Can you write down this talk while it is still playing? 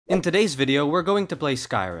In today's video, we're going to play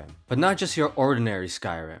Skyrim, but not just your ordinary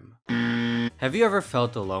Skyrim. Have you ever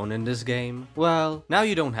felt alone in this game? Well, now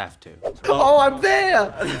you don't have to. Oh, I'm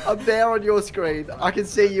there! I'm there on your screen. I can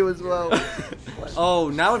see you as well.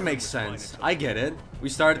 Oh, now it makes sense. I get it. We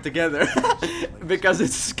started together. Because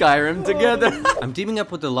it's Skyrim together. I'm teaming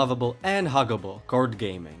up with the lovable and huggable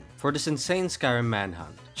Kortgaminggg for this insane Skyrim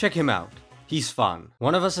manhunt. Check him out. He's fun.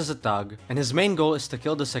 One of us is a thug, and his main goal is to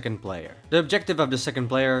kill the second player. The objective of the second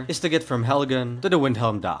player is to get from Helgen to the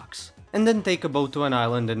Windhelm docks, and then take a boat to an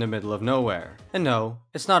island in the middle of nowhere. And no,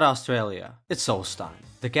 it's not Australia, it's Solstein.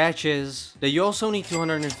 The catch is that you also need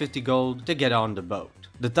 250 gold to get on the boat.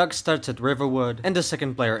 The thug starts at Riverwood and the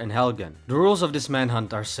second player in Helgen. The rules of this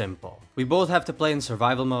manhunt are simple. We both have to play in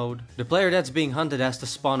survival mode. The player that's being hunted has to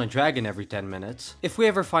spawn a dragon every 10 minutes. If we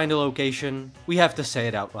ever find a location, we have to say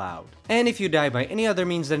it out loud. And if you die by any other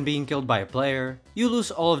means than being killed by a player, you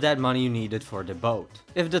lose all of that money you needed for the boat.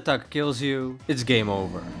 If the thug kills you, it's game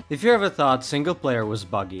over. If you ever thought single player was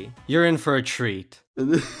buggy, you're in for a treat.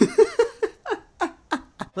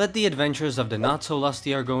 Let the adventures of the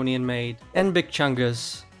not-so-lusty Argonian maid and Big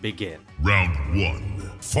Chungus begin. Round 1,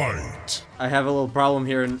 fight! I have a little problem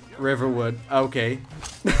here in Riverwood. Okay.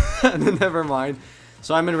 Never mind.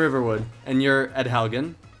 So I'm in Riverwood, and you're at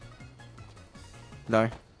Helgen? No.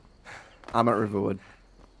 I'm at Riverwood.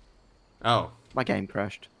 Oh. My game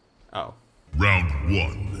crashed. Oh. Round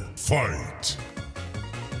 1, fight!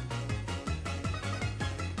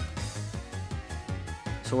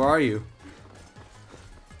 So where are you?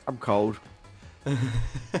 I'm cold.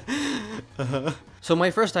 So my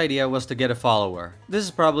first idea was to get a follower. This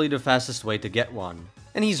is probably the fastest way to get one.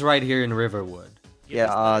 And he's right here in Riverwood.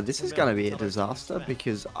 Yeah, this is gonna be a disaster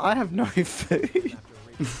because I have no food.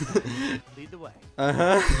 Lead the way.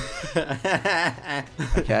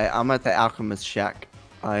 Okay, I'm at the Alchemist Shack.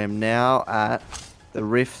 I am now at the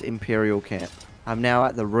Rift Imperial Camp. I'm now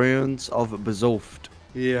at the ruins of Bazulft.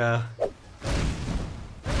 Yeah.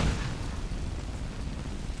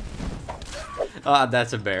 Ah,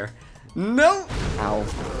 that's a bear. No! Ow.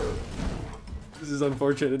 This is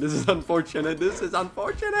unfortunate, this is unfortunate, this is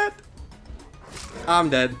unfortunate! I'm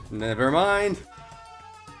dead. Never mind.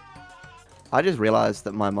 I just realized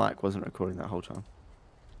that my mic wasn't recording that whole time.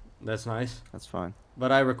 That's nice. That's fine.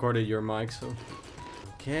 But I recorded your mic, so...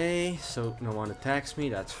 Okay, so no one attacks me,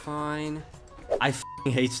 that's fine. I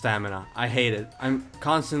f***ing hate stamina. I hate it. I'm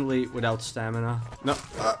constantly without stamina. No.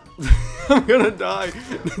 I'm gonna die.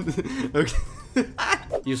 Okay.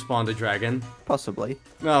 You spawned a dragon. Possibly.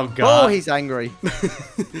 Oh god. Oh, he's angry.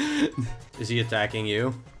 Is he attacking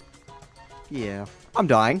you? Yeah. I'm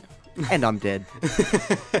dying. And I'm dead.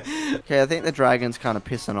 Okay, I think the dragon's kind of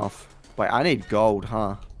pissing off. Wait, I need gold,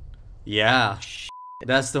 huh? Yeah.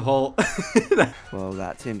 That's the whole... Well,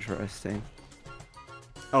 that's interesting.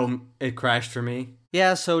 Oh, it crashed for me.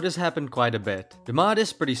 Yeah, so this happened quite a bit. The mod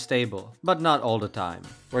is pretty stable, but not all the time.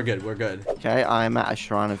 We're good, we're good. Okay, I'm at a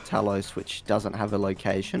Shrine of Talos, which doesn't have a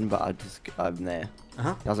location, but I'm there.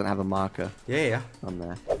 Uh-huh. Doesn't have a marker. Yeah. I'm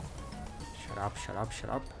there. Shut up, shut up, shut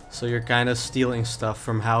up. So you're kind of stealing stuff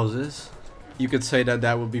from houses. You could say that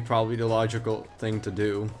that would be probably the logical thing to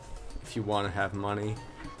do if you want to have money.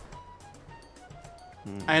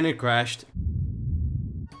 And it crashed.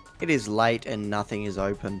 It is late and nothing is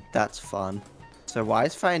open. That's fun. So why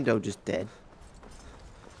is Faendal just dead?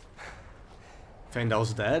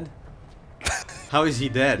 Faendal's dead? How is he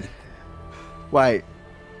dead? Wait.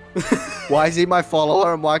 Why is he my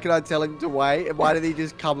follower and why can I tell him to wait? And why did he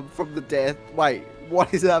just come from the death? Wait,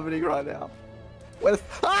 what is happening right now? Where the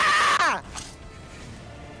ah!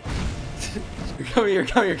 Come here,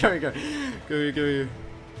 come here, come here, come here. Come here, come here.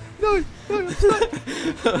 No, I'm stuck.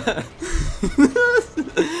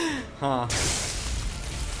 Huh.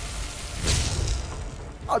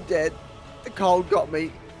 I'm dead. The cold got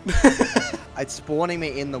me. It's spawning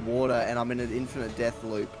me in the water and I'm in an infinite death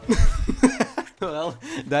loop. Well,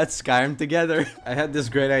 that's Skyrim together. I had this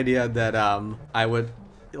great idea that I would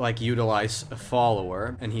like utilize a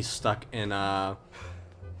follower and he's stuck in I've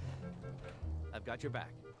got your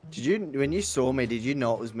back. Did you, when you saw me, did you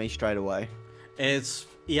know it was me straight away? It's,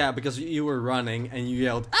 yeah, because you were running and you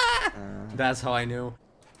yelled, ah! That's how I knew.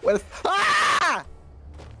 Where the ah!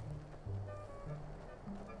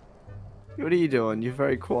 What are you doing? You're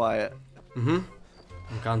very quiet. I'm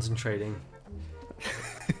concentrating.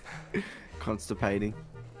 Constipating.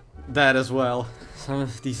 That as well. Some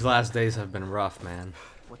of these last days have been rough, man.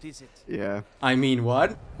 What is it? Yeah. I mean,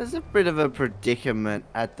 what? There's a bit of a predicament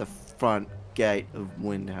at the front gate of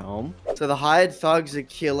Windhelm. So the hired thugs are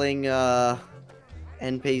killing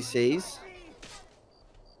NPCs.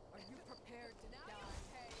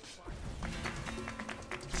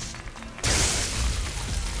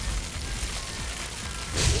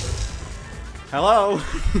 Hello?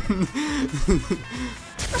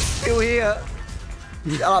 Still here.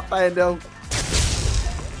 Shut up, Pando.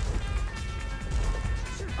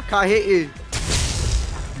 I can't hit you.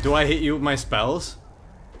 Do I hit you with my spells?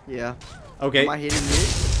 Yeah. Okay. Am I hitting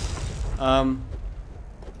you?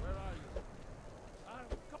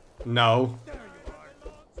 No.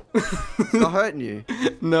 Not hurting you.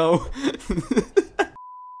 No.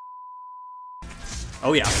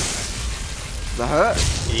 Oh yeah. Does that hurt?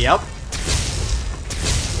 Yep.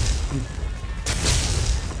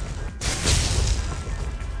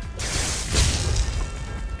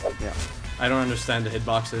 Yeah. I don't understand the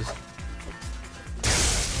hitboxes.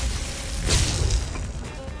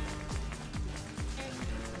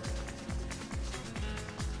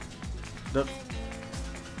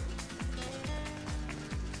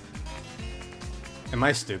 Am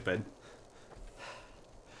I stupid?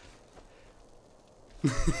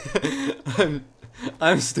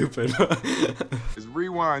 I'm stupid. It's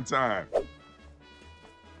rewind time.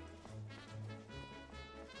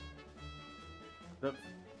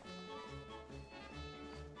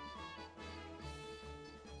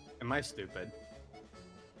 Am I stupid?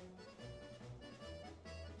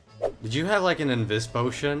 Did you have like an invis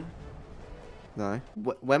potion? No.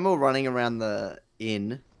 When we're running around the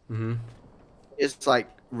inn, Mm-hmm. it's like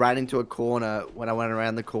ran into a corner when I went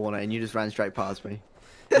around the corner and you just ran straight past me.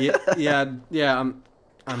 Yeah,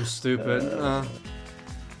 I'm stupid.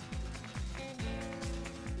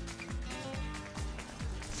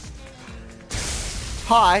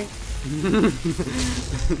 Hi.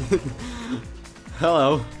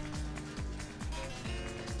 Hello.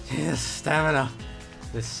 Yes, stamina.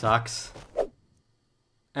 This sucks.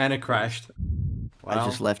 And it crashed. I Wow.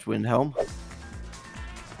 just left Windhelm.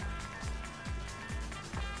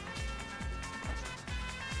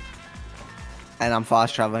 And I'm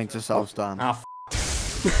fast traveling to Solstarm. Ah,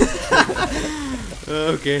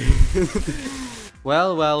 okay.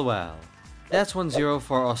 Well. That's 1-0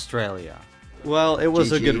 for Australia. Well, it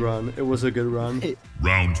was a GG. good run. It was a good run.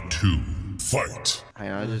 Round 2. Fight.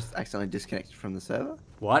 Hang on, I just accidentally disconnected from the server.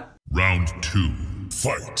 What? Round 2.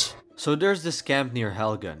 Fight. So there's this camp near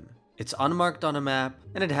Helgen. It's unmarked on a map,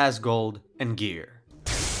 and it has gold and gear.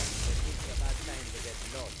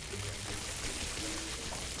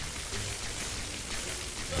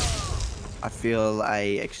 I feel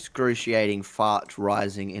a excruciating fart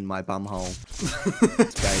rising in my bumhole.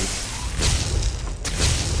 Space.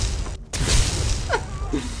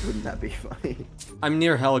 Wouldn't that be funny? I'm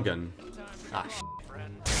near Helgen. Ah, shit.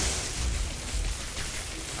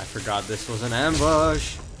 I forgot this was an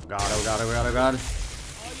ambush. Oh god.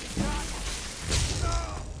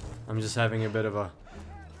 I'm just having a bit of a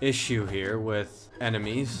issue here with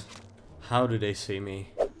enemies. How do they see me?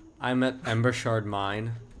 I'm at Ember Shard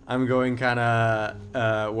Mine. I'm going kinda,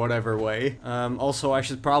 whatever way. Also, I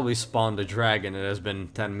should probably spawn the dragon. It has been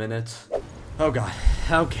 10 minutes. Oh god.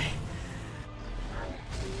 Okay.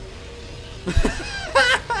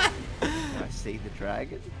 I see the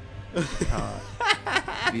dragon.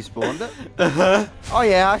 Have you spawned it? Oh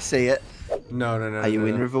yeah, I see it. No. Are you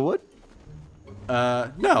in Riverwood?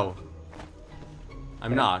 No.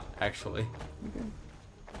 I'm not, actually.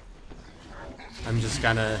 I'm just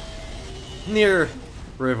kinda near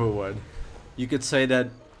Riverwood. You could say that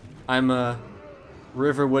I'm a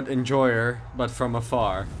Riverwood enjoyer, but from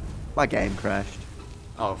afar. My game crashed.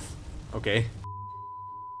 Oh, okay.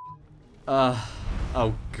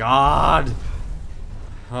 Oh god.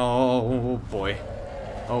 Oh boy.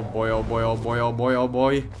 Oh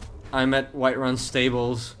boy. I'm at Whiterun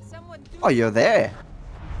Stables. Oh, you're there.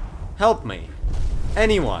 Help me.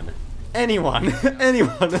 Anyone. Anyone.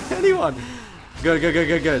 Good.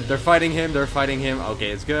 They're fighting him.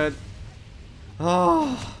 Okay, it's good.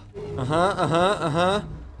 Oh.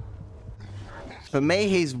 For me,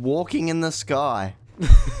 he's walking in the sky.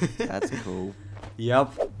 That's cool.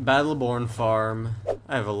 Yep. Battleborn Farm.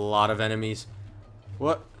 I have a lot of enemies.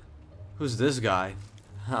 What? Who's this guy?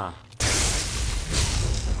 Huh.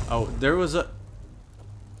 Oh, there was a...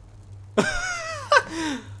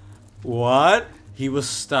 What? He was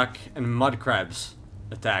stuck and mud crabs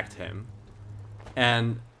attacked him.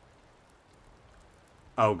 And...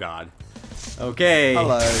 Oh god. Okay.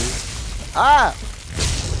 Hello. Ah!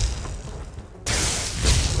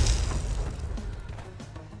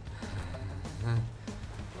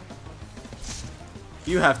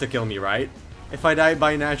 You have to kill me, right? If I die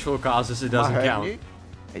by natural causes, it doesn't Hurting count. you?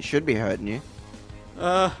 It should be hurting you.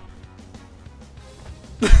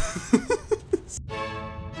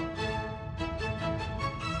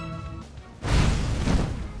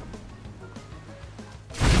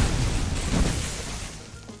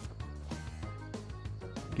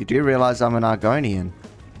 You do realize I'm an Argonian.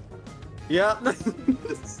 Yeah.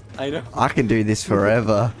 I know. I can do this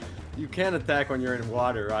forever. You can't attack when you're in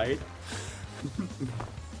water, right?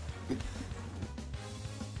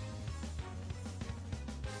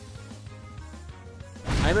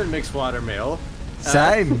 I'm in mixed water male.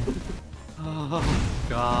 Same. Oh,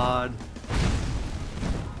 God.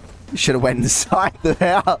 You should have went inside the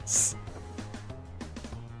house.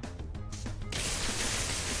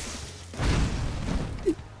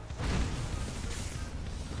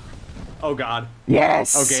 Oh, God.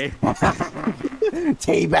 Yes. Okay.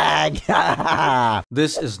 Teabag.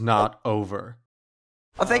 This is not over.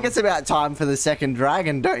 I think it's about time for the second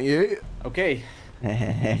dragon, don't you? Okay.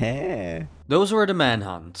 Those were the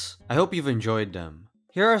manhunts. I hope you've enjoyed them.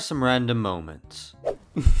 Here are some random moments.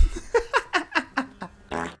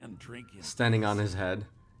 Standing on his head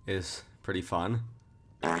is pretty fun.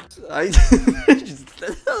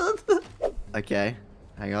 Okay,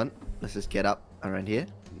 hang on. Let's just get up around here.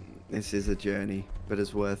 This is a journey, but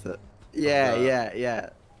it's worth it. Yeah, yeah.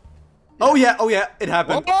 Oh yeah, it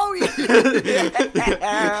happened. Oh yeah!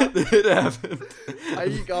 It happened. Are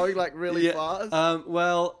you going like really fast?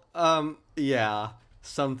 Yeah,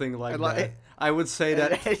 something like And, like, that. I would say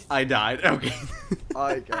that I died. Okay.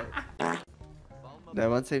 Okay. No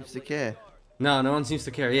one seems to care. No one seems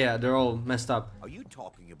to care. Yeah, they're all messed up. Are you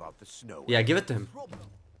talking about the snow? Yeah, give it to him.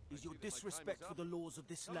 Is your disrespect for the laws of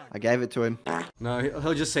this land? I gave it to him. No,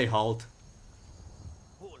 he'll just say halt.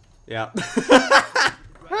 Yeah.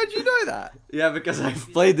 How'd you know that? Yeah, because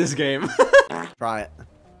I've played this game. Try it.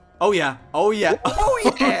 Oh yeah. Oh yeah!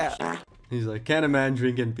 He's like, can a man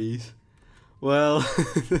drink in peace? Well.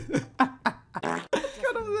 Cut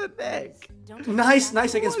off the neck. Nice. I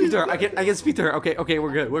can speak to her. I can speak to her. Okay,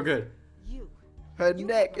 we're good. Her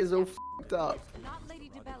neck is all f***ed up.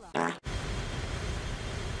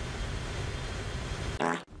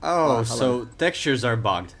 Oh, so textures are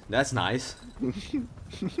bugged. That's nice.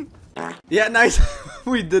 Yeah, nice.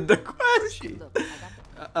 We did the quest. Look,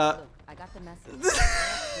 I got the message.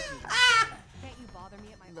 Can't you bother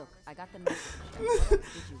me at my look? I got the message. What else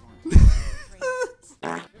did you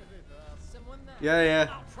want? Yeah.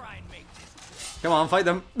 Come on, fight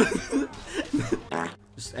them.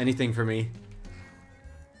 Just anything for me.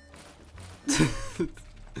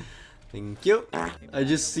 Thank you. I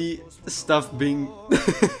just see stuff being.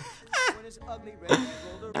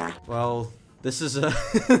 Well, this is a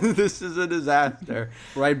this is a disaster.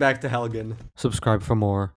 Right back to Helgen. Subscribe for more.